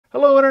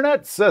Hello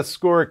Internet, Seth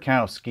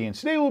Skorikowski, and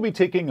today we'll be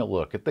taking a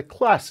look at the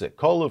classic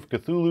Call of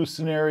Cthulhu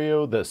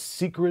scenario, The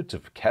Secret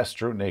of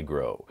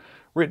Castronegro.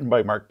 Written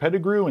by Mark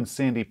Pettigrew and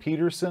Sandy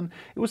Petersen,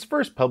 it was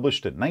first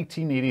published in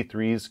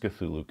 1983's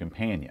Cthulhu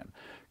Companion.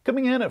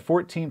 Coming in at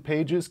 14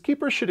 pages,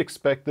 keepers should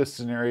expect this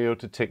scenario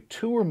to take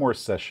 2 or more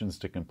sessions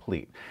to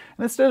complete.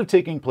 And instead of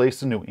taking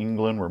place in New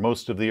England, where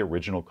most of the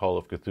original Call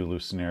of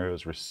Cthulhu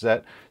scenarios were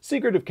set,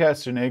 Secret of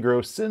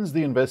Castronegro sends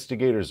the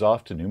investigators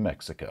off to New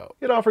Mexico.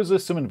 It offers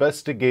us some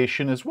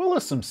investigation as well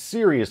as some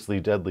seriously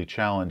deadly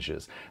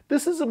challenges.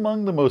 This is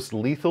among the most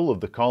lethal of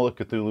the Call of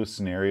Cthulhu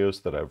scenarios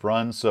that I've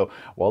run, so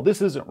while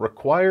this isn't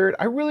required,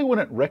 I really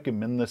wouldn't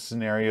recommend this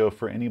scenario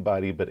for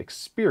anybody but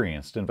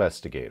experienced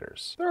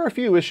investigators. There are a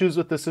few issues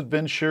with this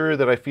adventure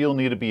that I feel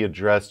need to be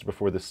addressed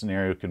before the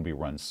scenario can be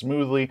run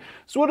smoothly.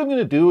 So what I'm going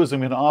to do is I'm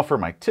going to offer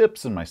my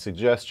tips and my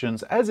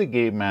suggestions as a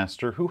game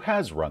master who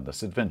has run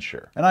this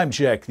adventure. And I'm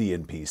Jack the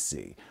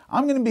NPC.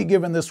 I'm going to be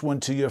giving this one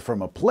to you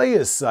from a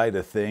player's side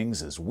of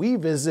things as we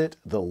visit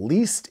the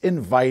least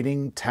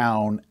inviting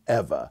town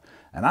ever.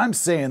 And I'm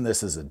saying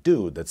this as a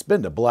dude that's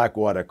been to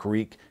Blackwater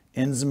Creek,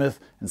 Innsmouth,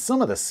 and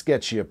some of the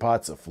sketchier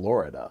parts of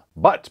Florida.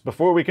 But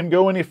before we can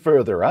go any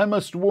further, I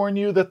must warn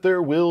you that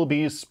there will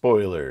be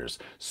spoilers.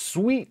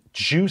 Sweet,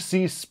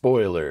 juicy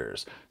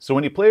spoilers. So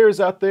any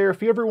players out there,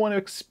 if you ever want to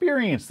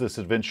experience this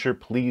adventure,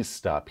 please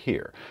stop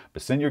here.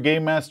 But send your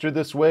game master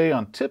this way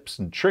on tips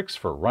and tricks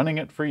for running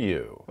it for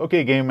you.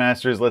 Okay, game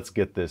masters, let's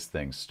get this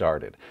thing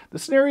started. The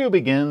scenario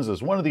begins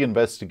as one of the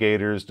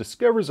investigators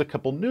discovers a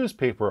couple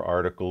newspaper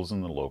articles in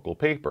the local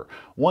paper.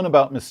 One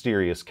about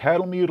mysterious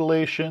cattle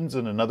mutilations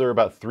and another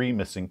about 3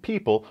 missing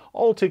people,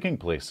 all taking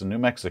place in New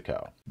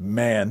Mexico.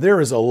 Man, there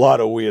is a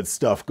lot of weird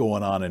stuff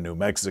going on in New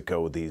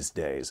Mexico these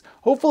days.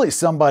 Hopefully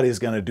somebody's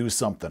going to do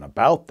something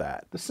about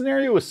that. The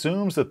scenario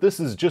assumes that this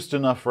is just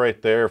enough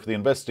right there for the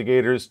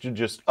investigators to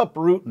just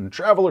uproot and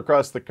travel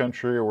across the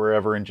country or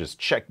wherever and just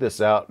check this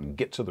out and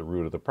get to the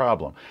root of the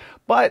problem.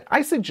 But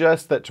I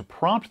suggest that to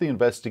prompt the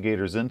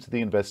investigators into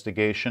the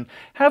investigation,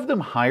 have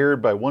them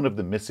hired by one of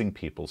the missing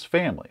people's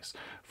families.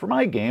 For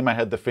my game, I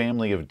had the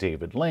family of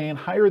David Lane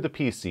hire the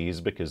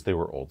PCs because they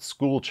were old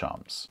school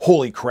chums.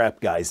 Holy crap,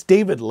 guys.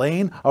 David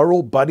Lane, our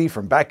old buddy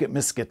from back at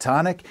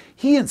Miskatonic,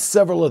 he and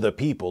several other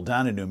people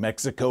down in New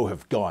Mexico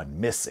have gone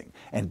missing.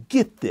 And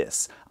get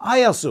this,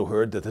 I also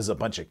heard that there's a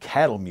bunch of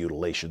cattle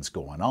mutilations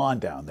going on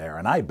down there,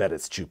 and I bet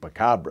it's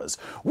chupacabras.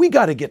 We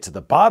gotta get to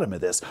the bottom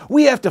of this.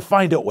 We have to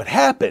find out what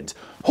happened.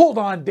 Hold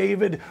on,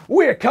 David.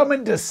 We're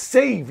coming to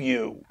save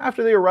you.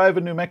 After they arrive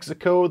in New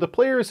Mexico, the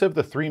players have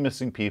the 3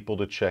 missing people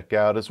to check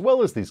out, as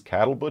well as these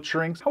cattle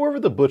butcherings. However,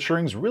 the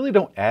butcherings really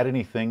don't add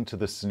anything to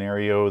the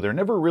scenario. They're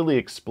never really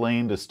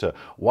explained as to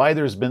why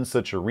there's been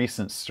such a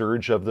recent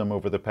surge of them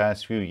over the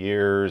past few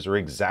years, or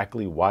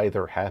exactly why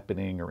they're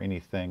happening, or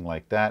anything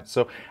like that.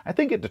 So I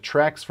think it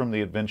detracts from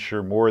the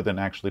adventure more than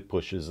actually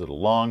pushes it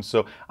along,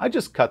 so I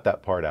just cut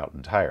that part out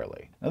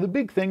entirely. Now, the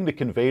big thing to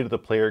convey to the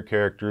player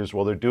characters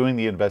while they're doing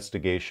the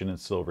investigation in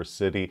Silver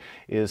City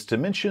is to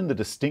mention the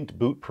distinct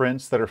boot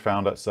prints that are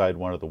found outside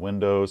one of the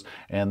windows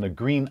and the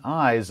green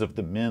eyes of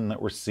the men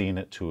that were seen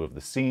at 2 of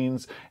the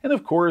scenes, and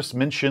of course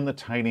mention the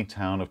tiny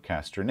town of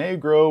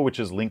Castronegro, which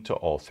is linked to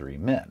all 3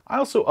 men. I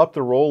also upped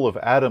the role of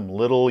Adam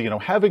Little,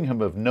 having him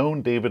have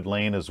known David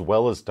Lane as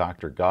well as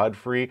Dr.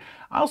 Godfrey.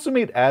 I also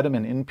made Adam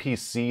an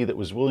NPC that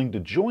was willing to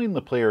join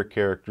the player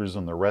characters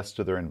on the rest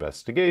of their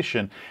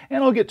investigation,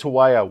 and I'll get to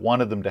why I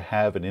wanted them to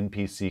have an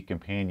NPC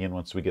companion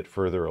once we get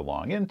further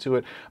along into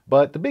it.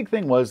 But the big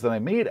thing was that I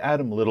made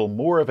Adam Little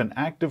more of an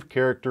active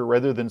character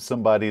rather than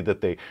somebody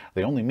that they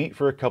only meet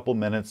for a couple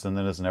minutes and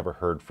then is never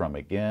heard from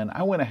again.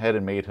 I went ahead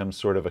and made him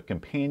sort of a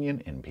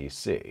companion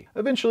NPC.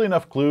 Eventually,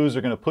 enough clues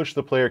are going to push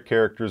the player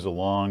characters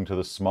along to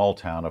the small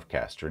town of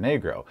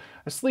Castronegro,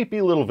 a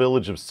sleepy little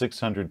village of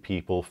 600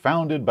 people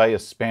founded by a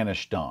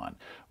Spanish Don.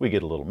 We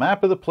get a little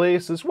map of the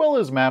place as well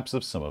as maps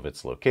of some of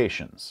its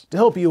locations. To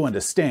help you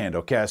understand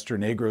how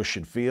Castronegro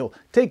should feel,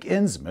 take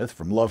Innsmouth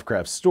from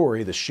Lovecraft's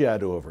story The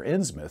Shadow over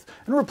Innsmouth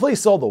and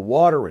replace all the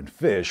water and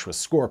fish with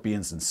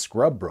scorpions and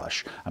scrub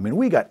brush. I mean,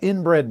 we got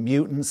inbred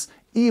mutants,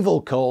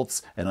 evil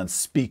cults, and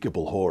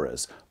unspeakable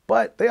horrors.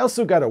 But they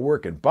also got a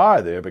working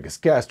bar there because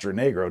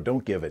Castronegro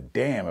don't give a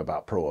damn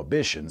about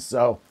prohibition,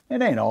 so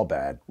it ain't all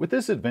bad. With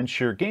this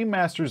adventure, game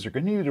masters are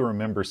going to need to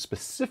remember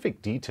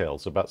specific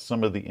details about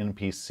some of the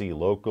NPC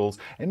locals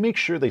and make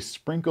sure they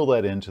sprinkle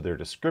that into their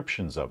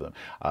descriptions of them.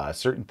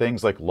 Certain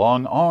things like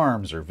long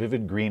arms or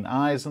vivid green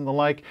eyes and the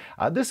like,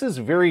 this is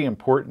very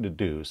important to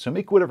do, so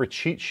make whatever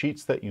cheat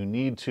sheets that you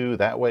need to.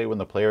 That way when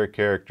the player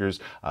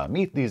characters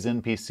meet these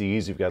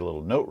NPCs, you've got a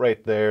little note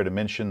right there to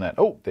mention that,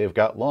 oh, they've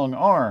got long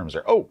arms,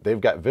 or oh,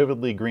 they've got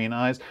vividly green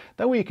eyes.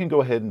 That way you can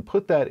go ahead and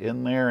put that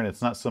in there and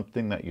it's not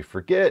something that you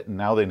forget and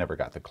now they never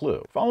got the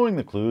clue. Following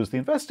the clues, the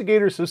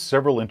investigators have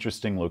several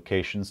interesting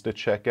locations to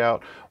check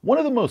out. One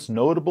of the most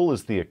notable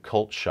is the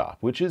occult shop,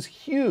 which is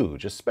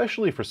huge,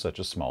 especially for such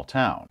a small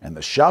town. And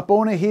the shop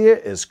owner here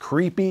is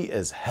creepy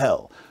as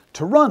hell.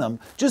 To run him,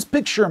 just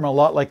picture him a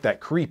lot like that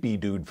creepy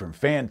dude from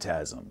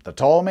Phantasm. The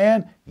tall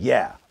man?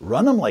 Yeah,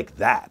 run him like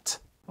that.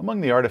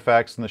 Among the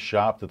artifacts in the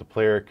shop that the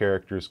player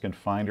characters can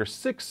find are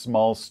 6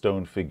 small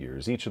stone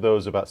figures, each of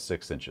those about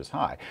 6 inches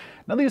high.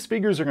 Now these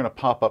figures are going to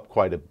pop up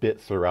quite a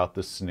bit throughout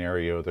the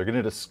scenario. They're going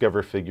to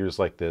discover figures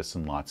like this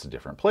in lots of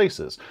different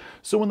places.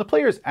 So when the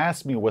players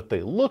asked me what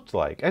they looked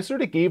like, I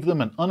sort of gave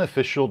them an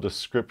unofficial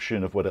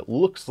description of what it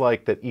looks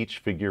like that each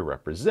figure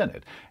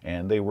represented.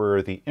 And they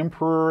were the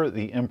Emperor,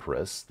 the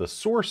Empress, the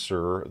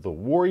Sorcerer, the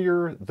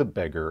Warrior, the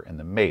Beggar, and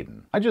the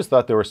Maiden. I just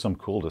thought there were some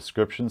cool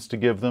descriptions to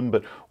give them,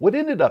 but what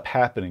ended up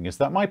happening is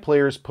that my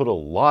players put a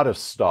lot of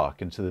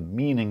stock into the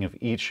meaning of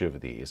each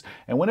of these,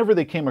 and whenever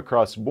they came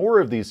across more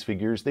of these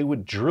figures, they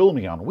would drill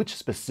me on which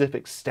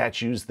specific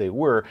statues they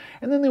were,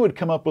 and then they would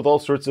come up with all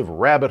sorts of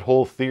rabbit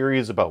hole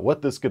theories about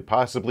what this could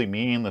possibly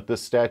mean, that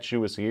this statue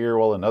was here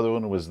while another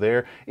one was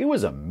there. It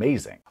was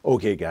amazing.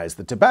 Okay guys,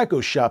 the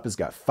tobacco shop has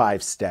got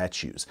 5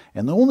 statues,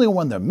 and the only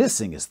one they're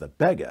missing is the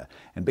beggar.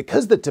 And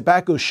because the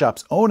tobacco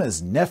shop's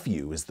owner's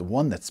nephew is the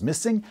one that's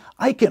missing,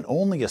 I can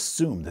only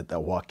assume that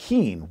the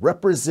Joaquin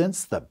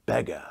represents the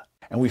beggar.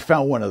 And we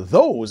found one of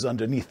those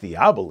underneath the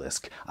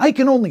obelisk. I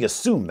can only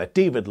assume that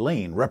David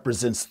Lane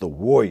represents the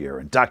warrior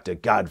and Dr.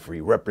 Godfrey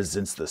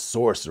represents the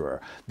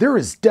sorcerer. There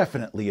is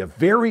definitely a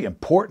very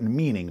important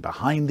meaning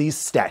behind these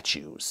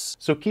statues.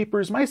 So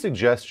keepers, my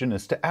suggestion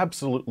is to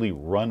absolutely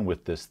run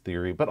with this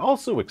theory, but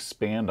also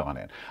expand on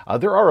it.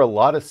 There are a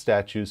lot of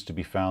statues to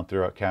be found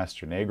throughout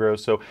Castronegro,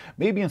 so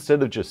maybe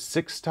instead of just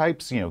 6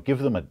 types, give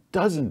them a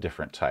dozen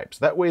different types.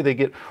 That way they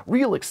get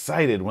real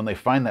excited when they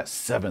find that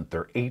 7th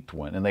or 8th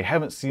one and they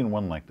haven't seen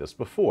one like this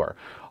before.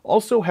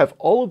 Also have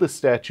all of the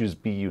statues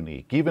be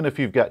unique. Even if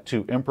you've got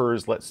 2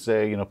 emperors, let's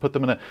say, put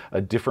them in a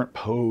different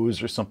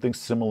pose or something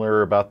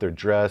similar about their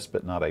dress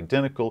but not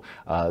identical.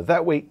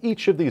 That way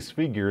each of these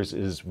figures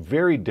is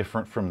very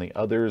different from the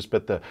others,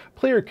 but the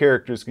player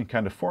characters can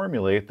kind of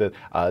formulate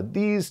that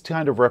these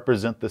kind of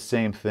represent the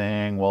same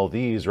thing while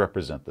these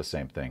represent the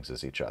same things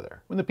as each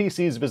other. When the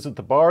PCs visit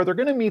the bar, they're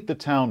going to meet the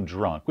town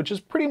drunk, which is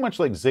pretty much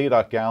like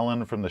Zadok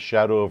Allen from the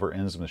Shadow over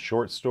Innsmouth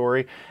short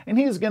story, and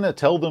he's going to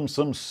tell them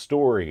some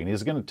story, and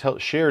he's going to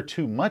share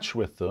too much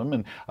with them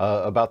and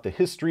about the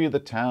history of the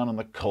town and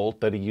the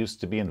cult that he used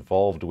to be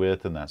involved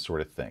with and that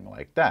sort of thing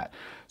like that.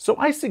 So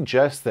I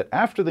suggest that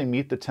after they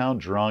meet the town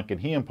drunk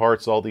and he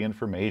imparts all the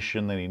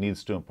information that he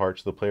needs to impart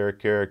to the player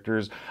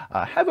characters,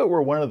 have it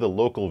where one of the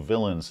local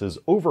villains has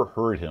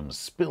overheard him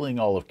spilling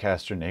all of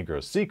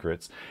Castronegro's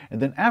secrets, and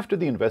then after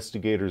the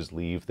investigators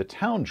leave, the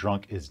town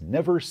drunk is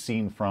never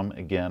seen from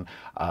again.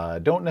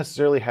 Don't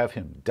necessarily have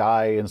him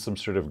die in some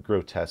sort of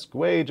grotesque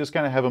way, just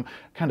kind of have him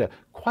kind of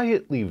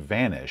quietly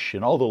vanish,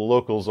 and all the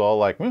locals all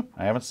like,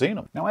 I haven't seen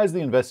him. Now as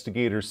the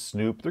investigators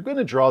snoop, they're going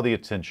to draw the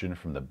attention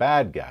from the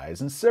bad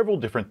guys, and several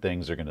different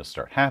things are going to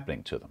start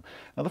happening to them.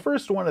 Now the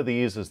first one of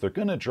these is they're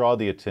going to draw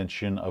the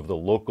attention of the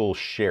local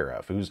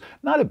sheriff, who's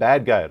not a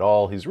bad guy at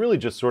all. He's really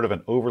just sort of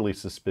an overly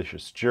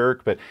suspicious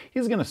jerk, but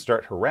he's going to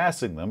start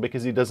harassing them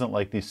because he doesn't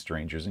like these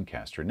strangers in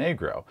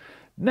Castronegro.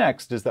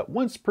 Next is that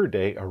once per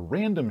day, a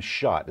random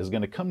shot is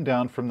going to come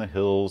down from the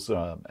hills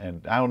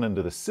and out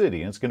into the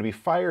city, and it's going to be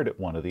fired at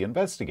one of the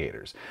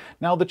investigators.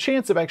 Now, the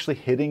chance of actually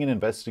hitting an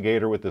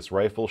investigator with this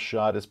rifle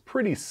shot is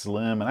pretty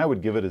slim, and I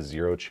would give it a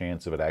 0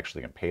 chance of it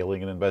actually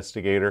impaling an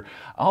investigator.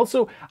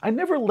 Also, I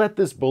never let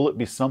this bullet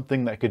be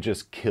something that could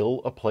just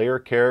kill a player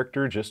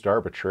character just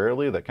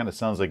arbitrarily. That kind of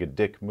sounds like a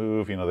dick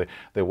move.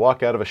 They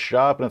walk out of a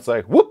shop and it's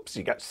like, whoops,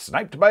 you got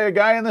sniped by a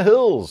guy in the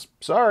hills.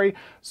 Sorry.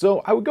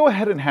 So I would go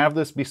ahead and have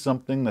this be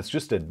something that's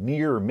just a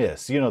near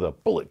miss. The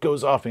bullet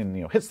goes off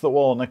and hits the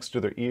wall next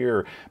to their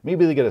ear.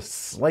 Maybe they get a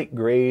slight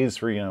graze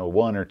for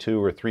 1 or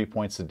 2 or 3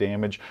 points of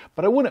damage,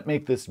 but I wouldn't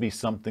make this be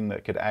something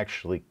that could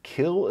actually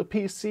kill a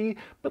PC,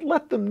 but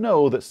let them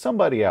know that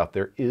somebody out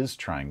there is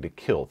trying to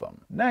kill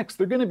them. Next,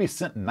 they're going to be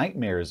sent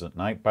nightmares at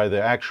night by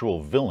the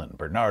actual villain,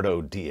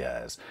 Bernardo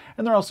Diaz,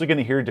 and they're also going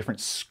to hear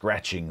different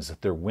scratchings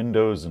at their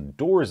windows and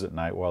doors at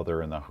night while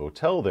they're in the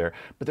hotel there,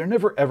 but they're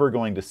never ever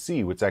going to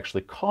see what's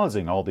actually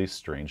causing all these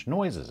strange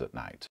noises at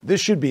night.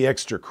 This should be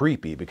extra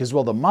creepy because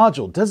while the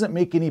module doesn't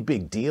make any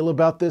big deal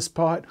about this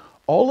part,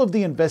 all of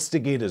the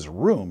investigators'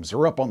 rooms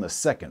are up on the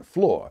 2nd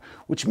floor,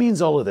 which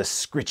means all of the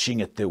scritching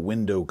at their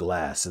window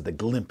glass and the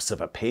glimpse of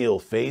a pale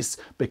face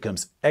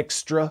becomes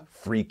extra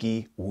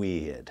freaky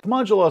weird. The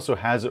module also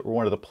has it where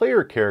one of the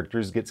player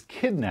characters gets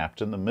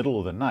kidnapped in the middle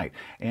of the night,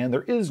 and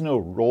there is no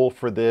roll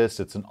for this.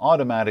 It's an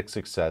automatic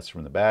success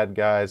from the bad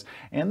guys,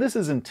 and this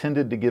is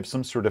intended to give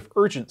some sort of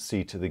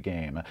urgency to the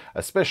game,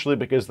 especially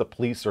because the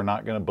police are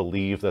not going to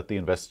believe that the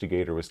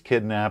investigator was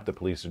kidnapped. The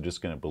police are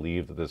just going to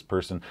believe that this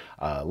person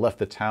left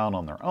the town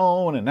on their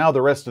own, and now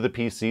the rest of the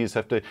PCs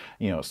have to,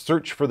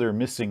 search for their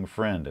missing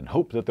friend and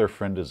hope that their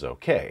friend is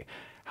okay.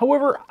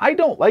 However, I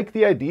don't like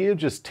the idea of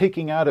just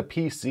taking out a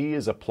PC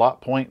as a plot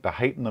point to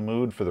heighten the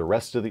mood for the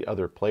rest of the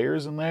other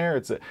players in there.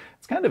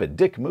 It's kind of a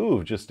dick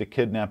move just to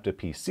kidnap a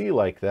PC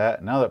like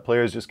that. Now that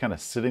player's just kind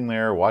of sitting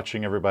there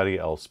watching everybody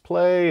else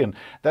play, and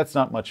that's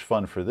not much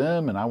fun for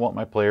them, and I want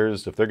my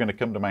players, if they're going to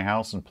come to my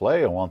house and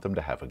play, I want them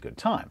to have a good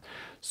time.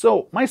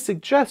 So my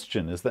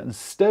suggestion is that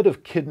instead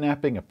of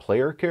kidnapping a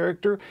player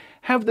character,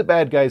 have the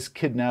bad guys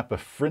kidnap a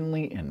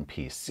friendly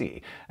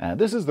NPC.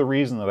 This is the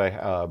reason that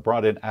I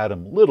brought in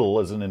Adam Little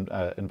as an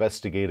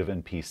investigative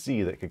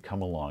NPC that could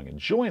come along and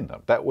join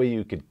them. That way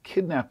you could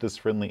kidnap this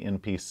friendly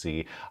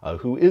NPC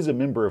who is a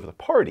member of the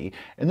party,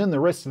 and then the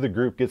rest of the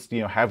group gets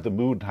to have the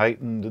mood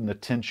heightened and the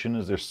tension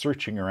as they're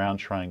searching around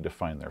trying to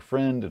find their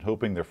friend and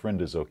hoping their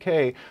friend is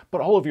okay, but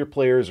all of your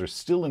players are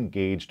still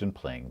engaged in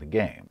playing the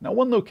game. Now,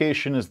 one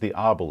location is the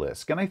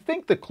obelisk, and I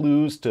think the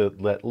clues to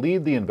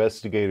lead the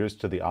investigators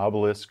to the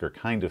obelisk are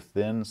kind of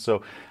thin,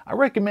 so I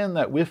recommend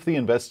that if the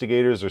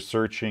investigators are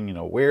searching,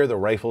 where the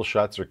rifle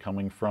shots are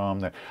coming from,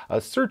 that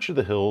a search of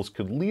the hills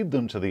could lead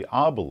them to the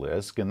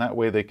obelisk, and that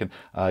way they can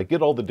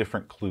get all the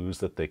different clues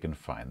that they can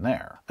find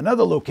there.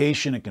 Another location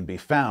it can be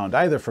found,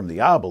 either from the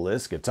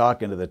obelisk or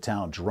talking to the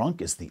town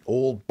drunk, is the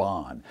old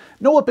barn.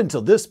 Now, up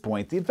until this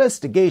point, the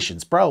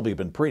investigation's probably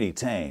been pretty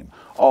tame.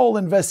 All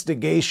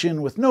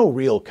investigation with no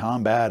real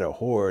combat or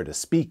horror to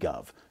speak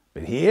of.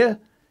 But here,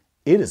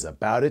 it is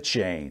about to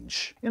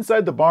change.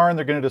 Inside the barn,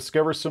 they're going to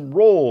discover some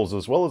rolls,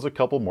 as well as a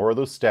couple more of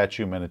those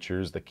statue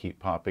miniatures that keep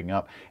popping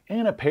up,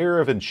 and a pair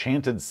of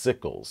enchanted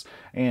sickles.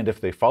 And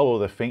if they follow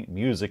the faint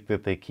music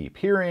that they keep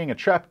hearing, a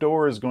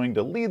trapdoor is going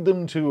to lead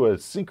them to a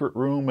secret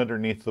room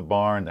underneath the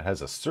barn that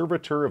has a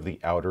servitor of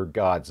the outer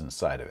gods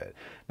inside of it.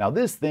 Now,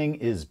 this thing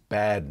is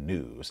bad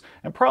news,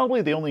 and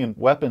probably the only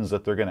weapons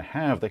that they're going to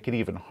have that could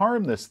even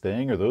harm this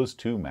thing are those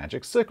two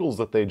magic sickles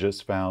that they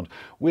just found,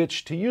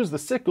 which, to use the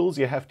sickles,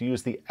 you have to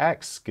use the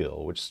axe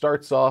skill, which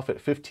starts off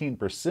at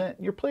 15%.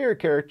 Your player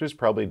characters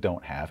probably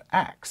don't have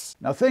axe.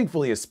 Now,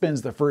 thankfully, it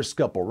spends the first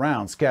couple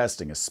rounds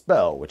casting a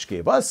spell, which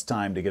gave us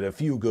time to get a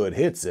few good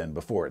hits in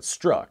before it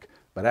struck.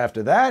 But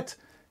after that,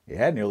 it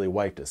had nearly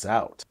wiped us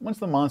out. Once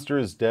the monster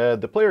is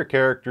dead, the player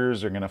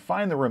characters are going to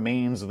find the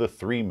remains of the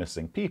 3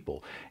 missing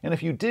people. And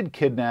if you did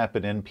kidnap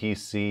an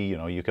NPC,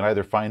 you can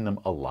either find them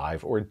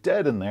alive or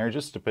dead in there,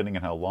 just depending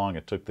on how long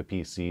it took the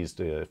PCs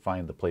to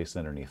find the place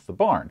underneath the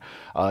barn.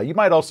 You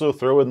might also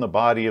throw in the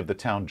body of the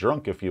town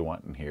drunk if you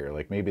want in here.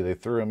 Like maybe they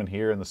threw him in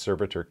here and the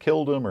servitor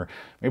killed him, or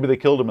maybe they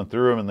killed him and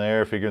threw him in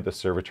there, figuring the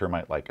servitor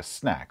might like a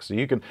snack. So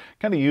you can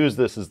kind of use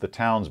this as the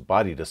town's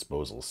body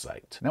disposal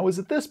site. Now, it was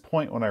at this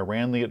point when I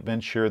ran the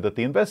adventure that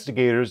the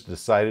investigators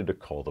decided to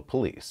call the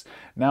police.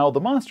 Now, the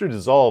monster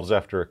dissolves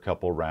after a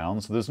couple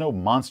rounds, so there's no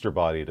monster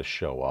body to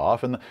show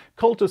off, and the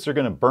cultists are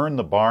going to burn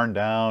the barn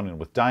down, and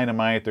with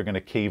dynamite, they're going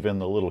to cave in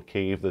the little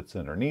cave that's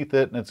underneath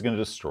it, and it's going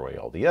to destroy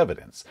all the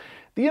evidence.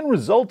 The end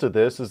result of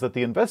this is that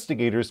the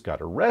investigators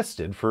got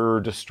arrested for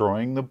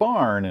destroying the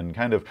barn and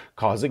kind of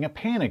causing a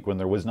panic when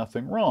there was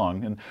nothing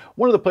wrong. And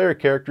one of the player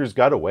characters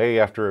got away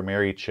after a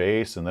merry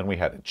chase, and then we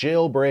had a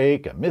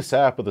jailbreak, a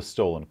mishap with a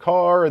stolen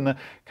car, and the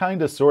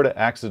kind of sort of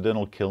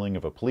accidental killing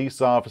of a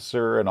police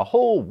officer, and a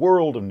whole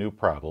world of new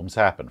problems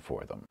happened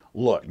for them.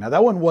 Look, now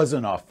that one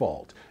wasn't our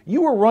fault.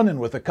 You were running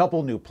with a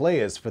couple new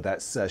players for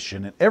that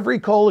session, and every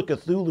Call of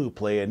Cthulhu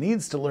player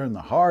needs to learn the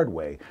hard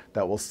way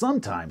that while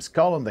sometimes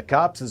calling the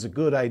cops is a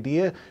good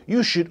idea,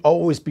 you should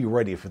always be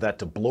ready for that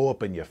to blow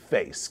up in your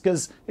face,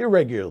 because it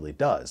regularly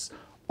does.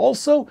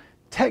 Also,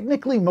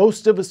 technically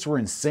most of us were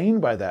insane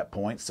by that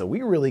point, so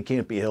we really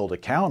can't be held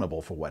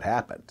accountable for what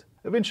happened.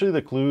 Eventually,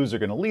 the clues are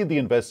going to lead the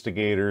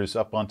investigators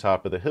up on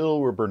top of the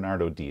hill where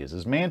Bernardo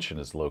Diaz's mansion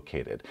is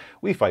located.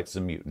 We fight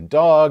some mutant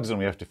dogs, and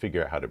we have to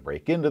figure out how to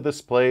break into this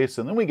place,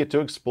 and then we get to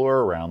explore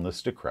around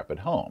this decrepit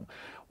home.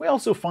 We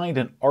also find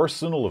an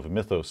arsenal of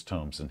mythos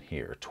tomes in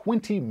here.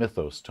 20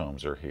 mythos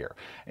tomes are here.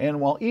 And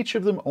while each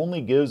of them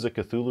only gives a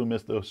Cthulhu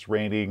mythos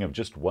rating of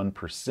just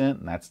 1%,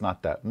 and that's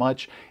not that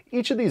much,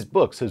 each of these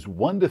books has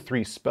 1 to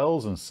 3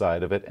 spells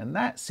inside of it, and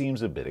that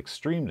seems a bit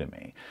extreme to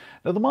me.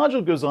 Now, the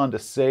module goes on to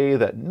say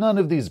that none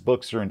of these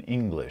books are in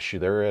English.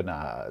 They're in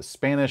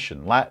Spanish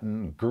and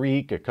Latin,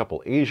 Greek, a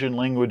couple Asian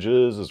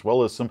languages, as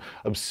well as some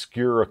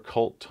obscure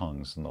occult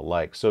tongues and the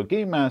like. So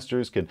game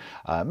masters can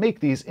make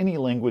these any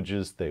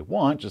languages they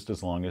want, just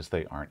as long as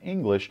they aren't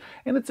English,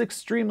 and it's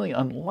extremely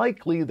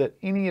unlikely that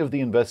any of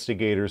the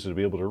investigators would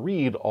be able to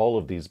read all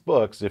of these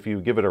books if you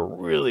give it a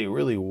really,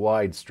 really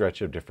wide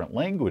stretch of different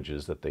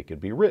languages that they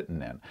could be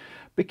written in.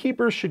 But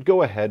keepers should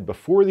go ahead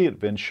before the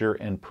adventure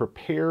and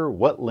prepare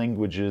what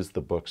languages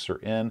the books are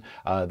in.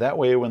 That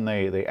way, when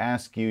they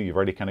ask you, you've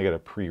already kind of got a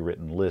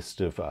pre-written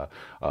list of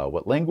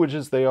what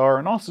languages they are,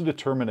 and also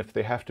determine if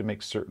they have to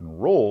make certain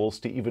rolls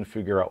to even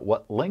figure out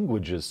what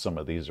languages some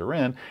of these are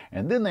in,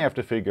 and then they have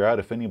to figure out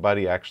if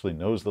anybody actually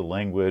knows the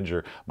language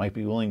or might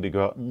be willing to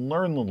go out and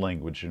learn the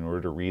language in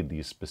order to read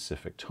the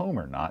specific tome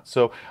or not.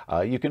 So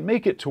you can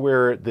make it to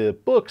where the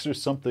books are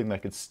something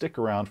that could stick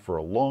around for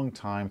a long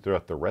time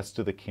throughout the rest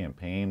of the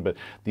campaign, but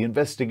the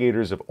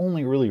investigators have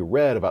only really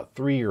read about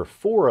 3 or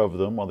 4 of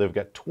them while they've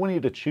got 20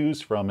 to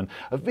choose from, and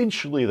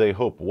eventually they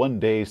hope one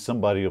day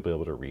somebody will be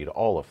able to read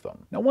all of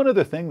them. Now, one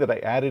other thing that I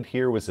added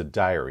here was a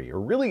diary, or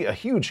really a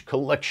huge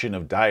collection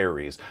of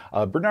diaries.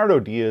 Bernardo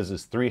Diaz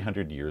is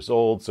 300 years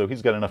old, so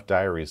he's got enough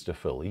diaries to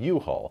fill a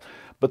U-Haul.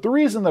 But the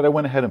reason that I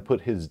went ahead and put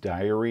his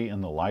diary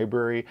in the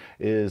library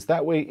is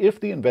that way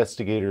if the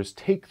investigators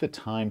take the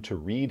time to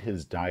read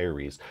his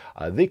diaries,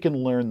 they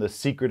can learn the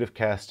secret of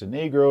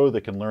Castronegro,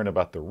 they can learn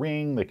about the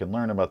ring, they can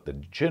learn about the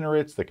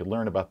degenerates, they can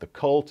learn about the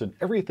cult and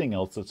everything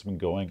else that's been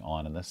going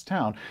on in this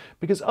town,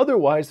 because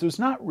otherwise there's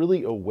not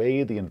really a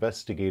way the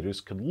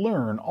investigators could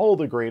learn all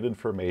the great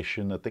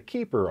information that the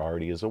Keeper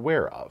already is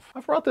aware of.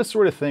 I've brought this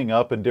sort of thing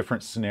up in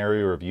different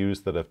scenario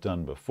reviews that I've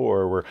done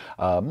before, where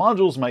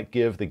modules might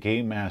give the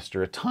game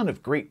master a ton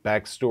of great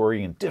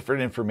backstory and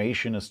different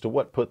information as to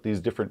what put these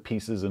different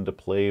pieces into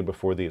play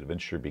before the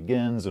adventure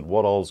begins and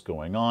what all's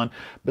going on,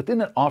 but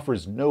then it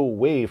offers no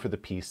way for the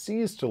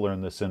PCs to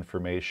learn this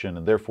information,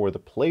 and therefore the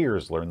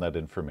players learn that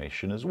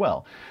information as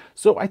well.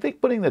 So I think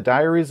putting the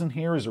diaries in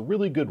here is a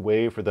really good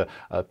way for the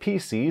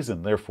PCs,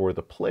 and therefore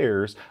the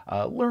players,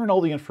 learn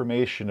all the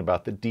information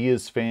about the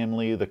Diaz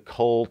family, the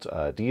cult,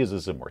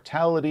 Diaz's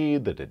immortality,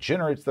 the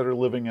degenerates that are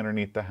living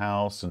underneath the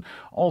house, and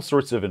all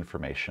sorts of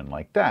information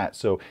like that.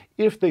 So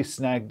if they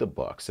snag the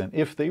books and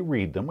if they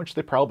read them, which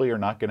they probably are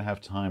not going to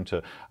have time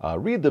to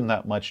read them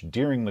that much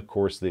during the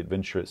course of the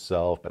adventure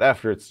itself, but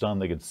after it's done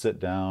they can sit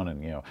down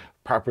and,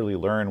 properly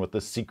learn what the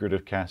secret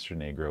of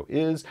Castronegro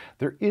is,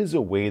 there is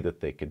a way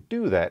that they could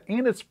do that,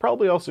 and it's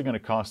probably also going to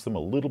cost them a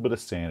little bit of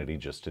sanity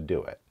just to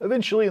do it.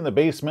 Eventually in the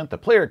basement, the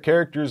player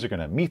characters are going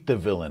to meet the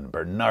villain,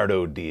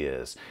 Bernardo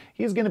Diaz.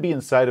 He's going to be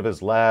inside of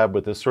his lab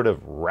with this sort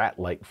of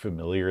rat-like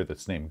familiar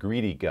that's named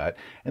Greedy Gut,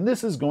 and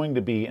this is going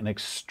to be an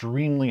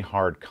extremely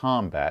hard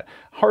combat.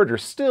 Harder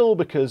still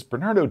because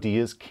Bernardo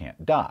Diaz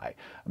can't die.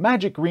 A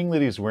magic ring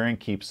that he's wearing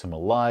keeps him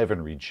alive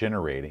and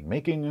regenerating,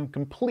 making him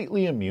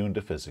completely immune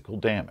to physical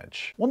damage.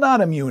 Well,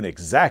 not immune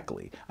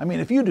exactly. I mean,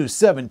 if you do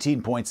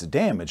 17 points of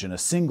damage in a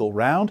single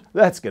round,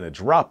 that's going to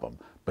drop him.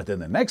 But then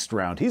the next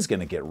round, he's going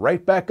to get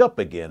right back up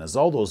again as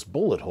all those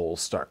bullet holes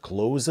start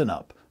closing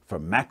up for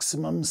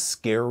maximum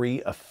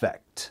scary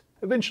effect.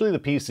 Eventually the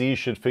PC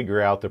should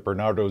figure out that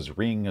Bernardo's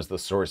ring is the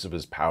source of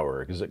his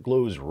power, because it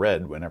glows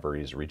red whenever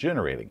he's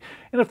regenerating.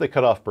 And if they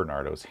cut off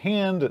Bernardo's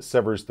hand, it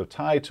severs the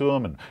tie to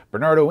him, and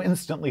Bernardo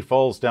instantly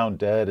falls down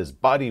dead, his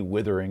body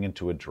withering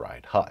into a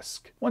dried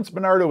husk. Once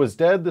Bernardo is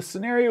dead, the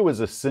scenario is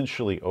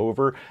essentially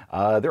over.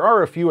 There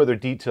are a few other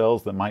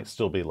details that might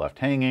still be left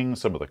hanging,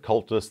 some of the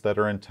cultists that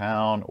are in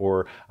town,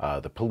 or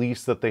the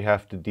police that they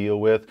have to deal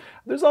with.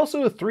 There's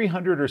also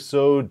 300 or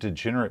so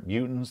degenerate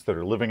mutants that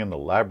are living in the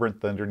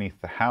labyrinth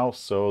underneath the house,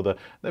 so the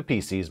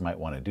PCs might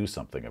want to do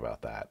something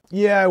about that.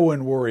 Yeah, I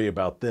wouldn't worry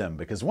about them,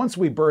 because once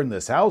we burn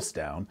this house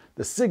down,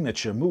 the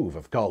signature move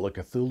of Call of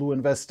Cthulhu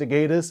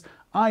investigators,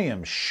 I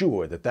am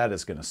sure that that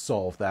is going to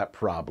solve that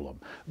problem.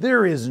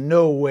 There is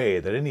no way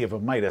that any of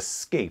them might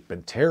escape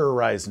and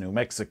terrorize New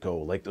Mexico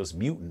like those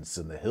mutants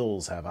in the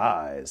hills have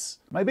eyes.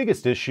 My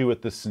biggest issue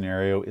with this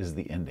scenario is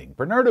the ending.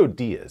 Bernardo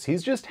Diaz,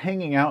 he's just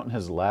hanging out in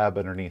his lab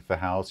underneath the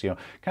house,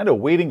 kind of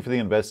waiting for the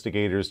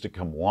investigators to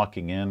come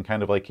walking in,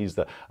 kind of like he's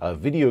the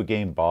video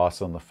game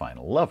boss on the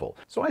final level.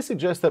 So I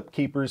suggest that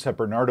keepers have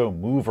Bernardo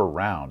move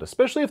around,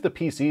 especially if the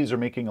PCs are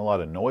making a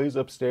lot of noise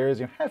upstairs.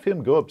 Have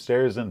him go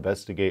upstairs and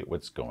investigate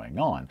what's going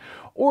on.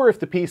 Or if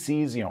the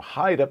PCs,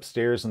 hide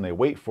upstairs and they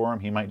wait for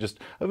him, he might just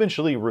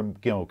eventually,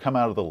 come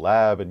out of the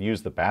lab and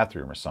use the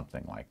bathroom or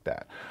something like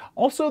that.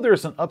 Also,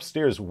 there's an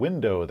upstairs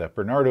window that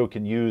Bernardo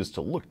can use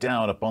to look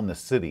down upon the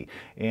city.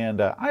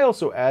 And I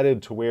also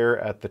added to where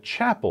at the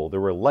chapel, there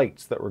were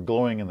lights that were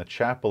glowing in the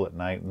chapel at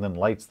night and then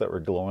lights that were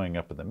glowing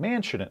up in the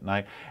mansion at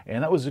night.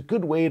 And that was a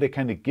good way to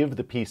kind of give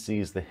the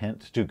PCs the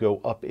hint to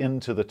go up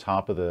into the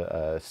top of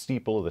the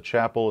steeple of the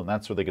chapel, and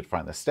that's where they could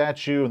find the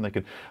statue and they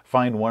could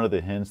find one of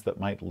the hints that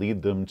might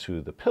lead them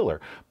to the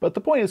pillar. But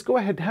the point is, go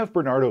ahead and have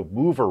Bernardo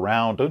move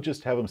around. Don't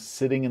just have him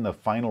sitting in the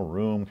final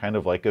room kind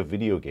of like a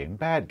video game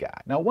bad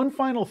guy. Now, one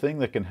final thing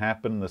that can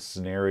happen in this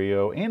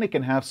scenario, and it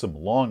can have some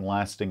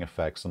long-lasting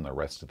effects on the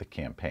rest of the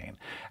campaign.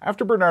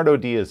 After Bernardo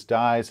Diaz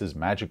dies, his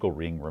magical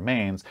ring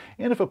remains,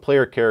 and if a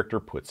player character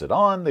puts it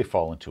on, they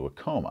fall into a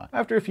coma.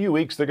 After a few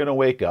weeks, they're going to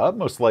wake up,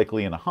 most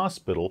likely in a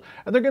hospital,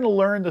 and they're going to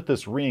learn that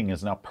this ring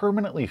is now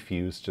permanently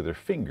fused to their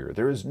finger.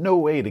 There is no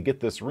way to get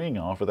this ring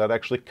off without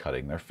actually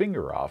cutting their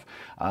finger off,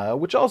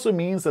 which also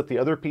means that the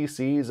other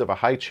PCs have a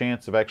high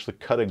chance of actually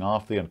cutting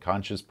off the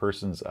unconscious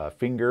person's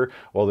finger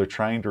while they're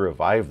trying to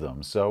revive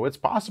them. So it's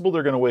possible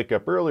they're going to wake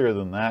up earlier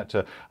than that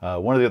to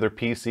one of the other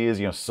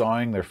PCs,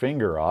 sawing their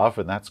finger off,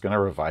 and that's going to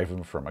revive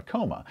them from a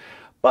coma.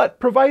 But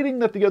providing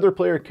that the other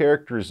player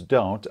characters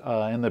don't,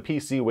 and the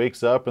PC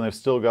wakes up and they've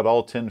still got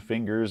all 10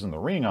 fingers and the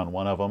ring on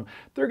one of them,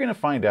 they're going to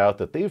find out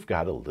that they've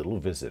got a little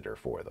visitor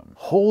for them.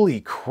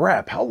 Holy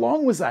crap, how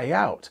long was I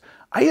out?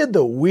 I had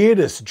the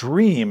weirdest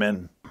dream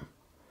and...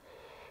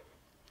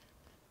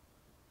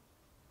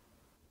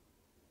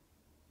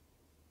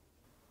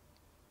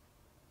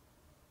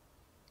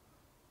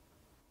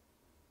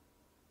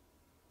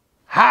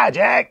 Hi,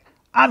 Jack.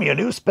 I'm your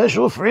new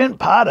special friend,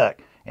 Podduck.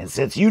 And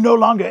since you no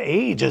longer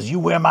age as you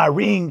wear my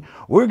ring,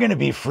 we're going to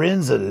be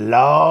friends a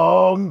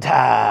long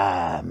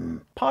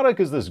time. Podduck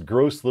is this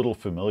gross little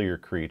familiar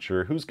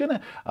creature who's going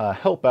to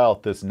help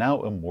out this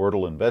now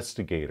immortal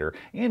investigator,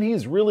 and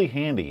he's really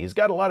handy. He's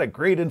got a lot of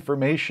great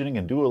information and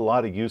can do a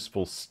lot of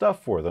useful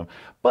stuff for them,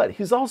 but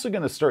he's also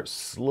going to start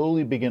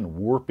slowly begin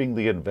warping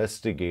the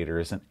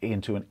investigators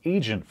into an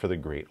agent for the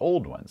Great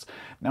Old Ones.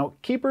 Now,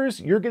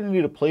 Keepers, you're going to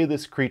need to play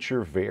this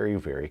creature very,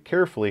 very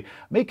carefully.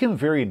 Make him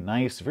very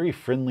nice, very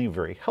friendly,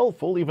 very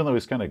helpful, even though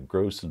he's kind of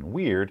gross and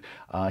weird.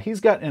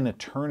 He's got an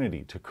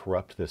eternity to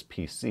corrupt this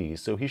PC,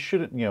 so he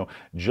shouldn't,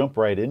 jump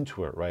right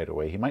into it right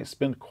away. He might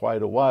spend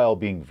quite a while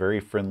being very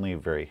friendly,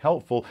 very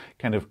helpful,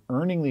 kind of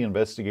earning the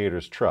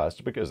investigators'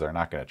 trust, because they're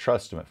not going to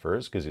trust him at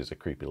first because he's a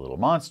creepy little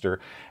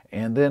monster.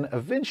 And then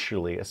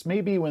eventually, it's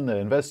maybe when the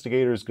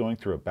investigator's going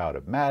through a bout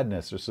of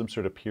madness or some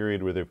sort of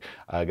period where they've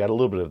got a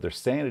little bit of their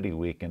sanity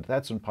weakened,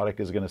 that's when Podduck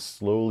is going to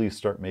slowly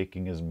start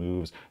making his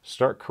moves,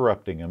 start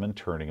corrupting him and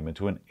turning him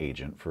into an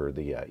agent for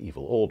the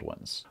evil old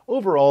ones.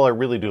 Overall, I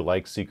really do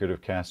like Secret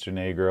of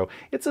Castronegro.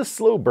 It's a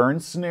slow burn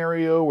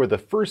scenario where the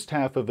first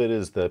half of it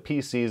is the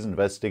PCs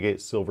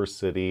investigate Silver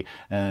City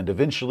and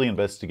eventually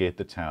investigate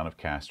the town of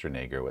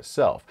Castronegro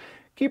itself.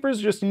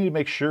 Keepers just need to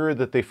make sure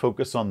that they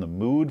focus on the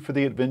mood for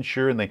the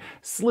adventure and they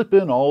slip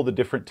in all the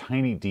different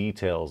tiny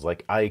details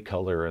like eye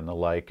color and the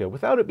like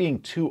without it being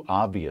too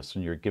obvious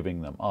when you're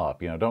giving them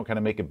up. Don't kind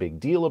of make a big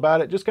deal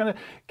about it. Just kind of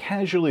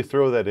casually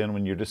throw that in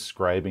when you're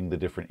describing the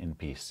different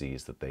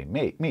NPCs that they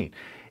meet.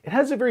 It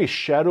has a very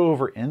Shadow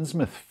over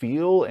Innsmouth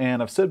feel,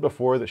 and I've said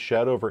before that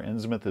Shadow over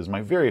Innsmouth is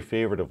my very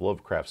favorite of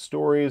Lovecraft's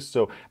stories,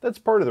 so that's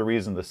part of the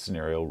reason this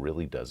scenario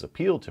really does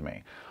appeal to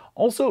me.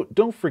 Also,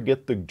 don't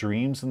forget the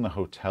dreams in the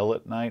hotel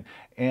at night,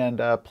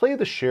 and play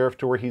the sheriff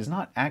to where he's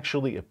not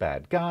actually a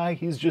bad guy,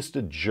 he's just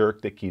a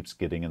jerk that keeps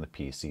getting in the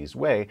PC's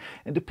way.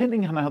 And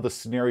depending on how the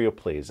scenario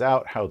plays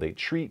out, how they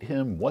treat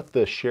him, what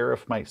the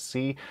sheriff might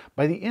see,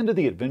 by the end of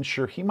the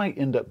adventure, he might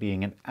end up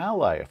being an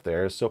ally of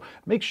theirs, so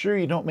make sure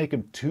you don't make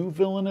him too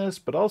villainous,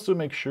 but also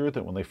make sure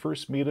that when they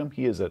first meet him,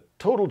 he is a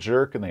total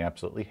jerk and they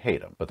absolutely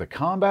hate him. But the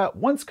combat,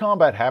 once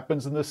combat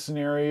happens in this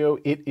scenario,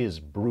 it is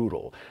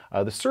brutal.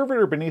 The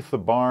servitor beneath the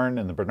barn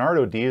and the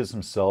Bernardo Diaz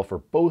himself are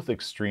both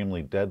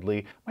extremely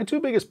deadly. My two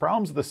biggest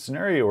problems with the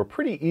scenario are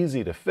pretty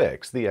easy to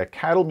fix. The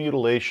cattle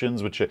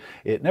mutilations, which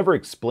it never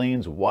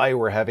explains why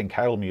we're having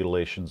cattle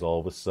mutilations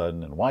all of a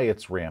sudden and why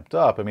it's ramped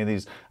up. I mean,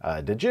 these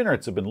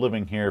degenerates have been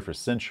living here for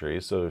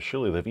centuries, so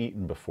surely they've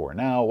eaten before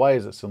now. Why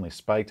is it suddenly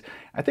spiked?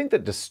 I think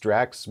that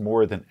distracts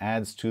more than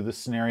adds to the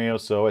scenario,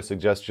 so I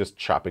suggest just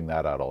chopping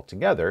that out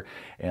altogether.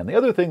 And the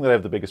other thing that I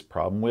have the biggest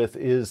problem with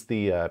is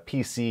the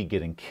PC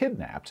getting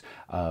kidnapped,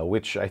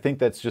 which I think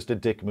that's just a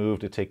dick move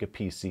to take a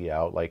PC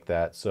out like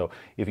that. So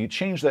if you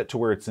change that to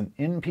where it's an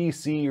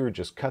NPC or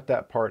just cut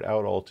that part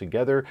out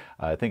altogether,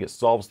 I think it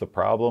solves the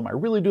problem. I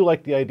really do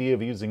like the idea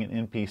of using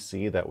an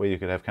NPC. That way you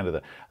could have kind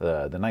of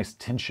the nice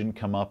tension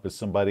come up as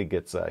somebody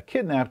gets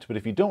kidnapped. But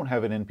if you don't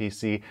have an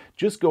NPC,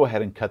 just go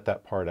ahead and cut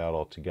that part out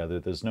altogether.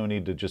 There's no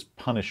need to just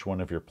punish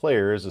one of your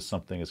players as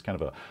something as kind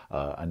of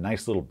a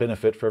nice little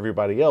benefit for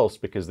everybody else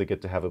because they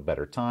get to have a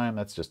better time.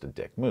 That's just a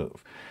dick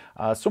move.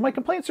 So my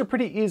complaints are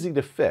pretty easy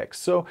to fix.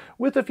 So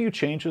with a few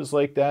changes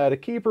like that, a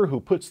keeper who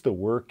puts the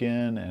work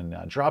in and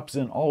drops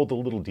in all the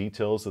little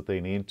details that they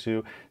need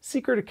to,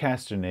 Secret of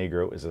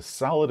Castronegro is a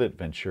solid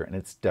adventure and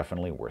it's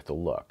definitely worth a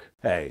look.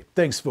 Hey,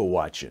 thanks for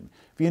watching.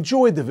 If you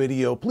enjoyed the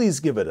video, please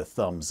give it a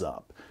thumbs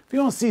up. If you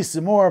want to see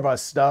some more of our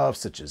stuff,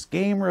 such as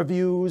game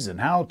reviews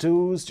and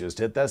how-tos, just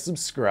hit that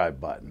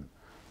subscribe button.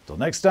 Till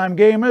next time,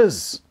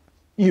 gamers,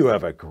 you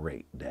have a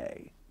great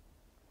day.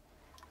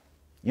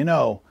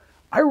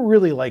 I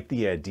really like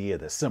the idea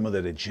that some of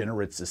the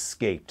degenerates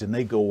escaped and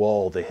they go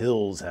all the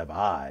hills have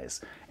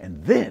eyes.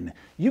 And then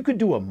you could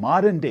do a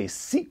modern day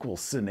sequel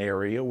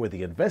scenario where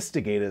the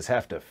investigators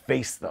have to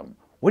face them.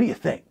 What do you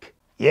think?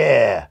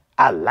 Yeah,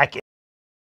 I like it.